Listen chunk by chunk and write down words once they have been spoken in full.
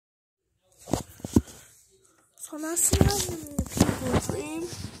I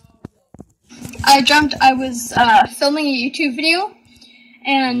dreamt I was filming a YouTube video,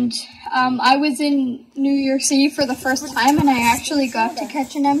 and I was in New York City for the first time, and I actually got to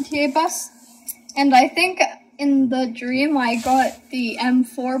catch an MTA bus. And I think in the dream I got the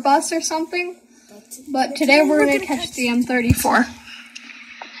M4 bus or something, but today we're going to catch the M34.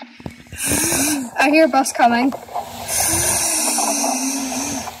 I hear a bus coming.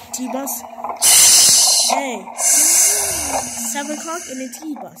 T-bus? Hey, 7 o'clock in a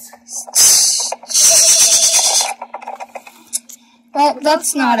T-bus. Well,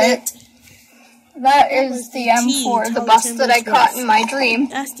 that's not it. That is the M4, the bus that I caught in my dream.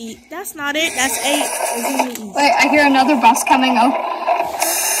 That's not it. That's 8. Wait, I hear another bus coming. Oh.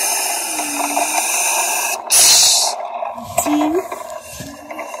 T.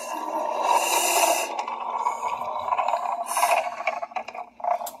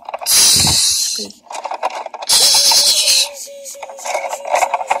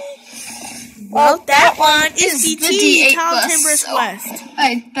 Well, that one is the T, Tom Timbers West.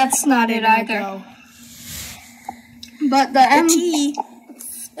 That's not it either. But the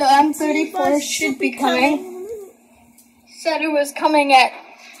M34 should be coming. Said it was coming at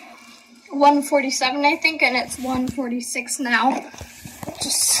 1:47, I think, and it's 1:46 now.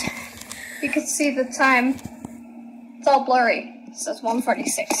 Just, you can see the time. It's all blurry. It says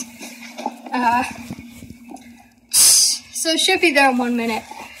 1:46. So it should be there in 1 minute.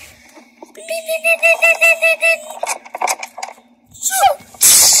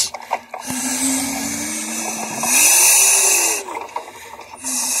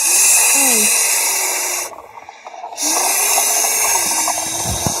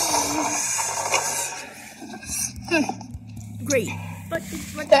 Great. But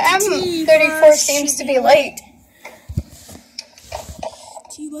the M34 seems to be late.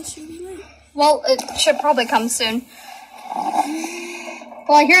 T-bus should be late. Well, it should probably come soon.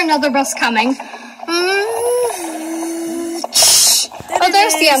 Well, I hear another bus coming. Oh,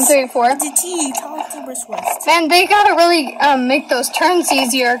 there's the M34. The T, Tom Timbers West. Man, they gotta really make those turns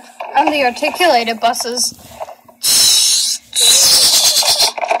easier on the articulated buses.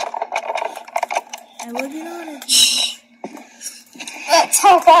 I'm looking on it. Let's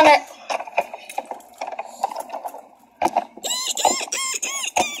hop on it.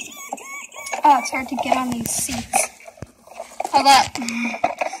 Oh, it's hard to get on these seats. Hold up.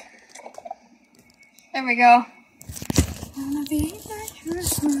 There we go.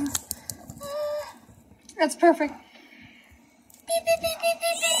 That's perfect. Beep, beep, beep, beep,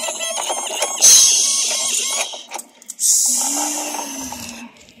 beep, beep, beep,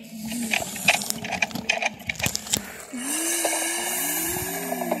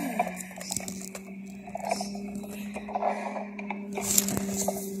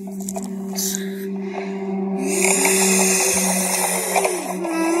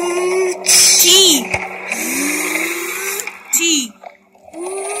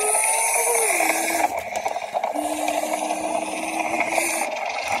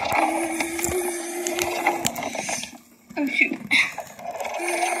 Oh shoot.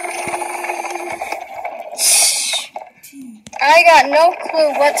 I got no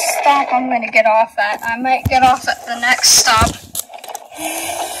clue what stop I'm going to get off at. I might get off at the next stop.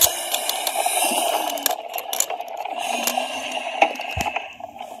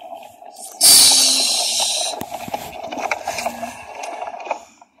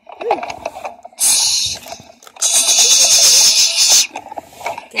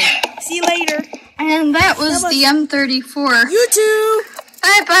 See you later. And that was the M34. You too.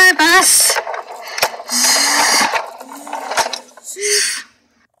 Bye bye, bus.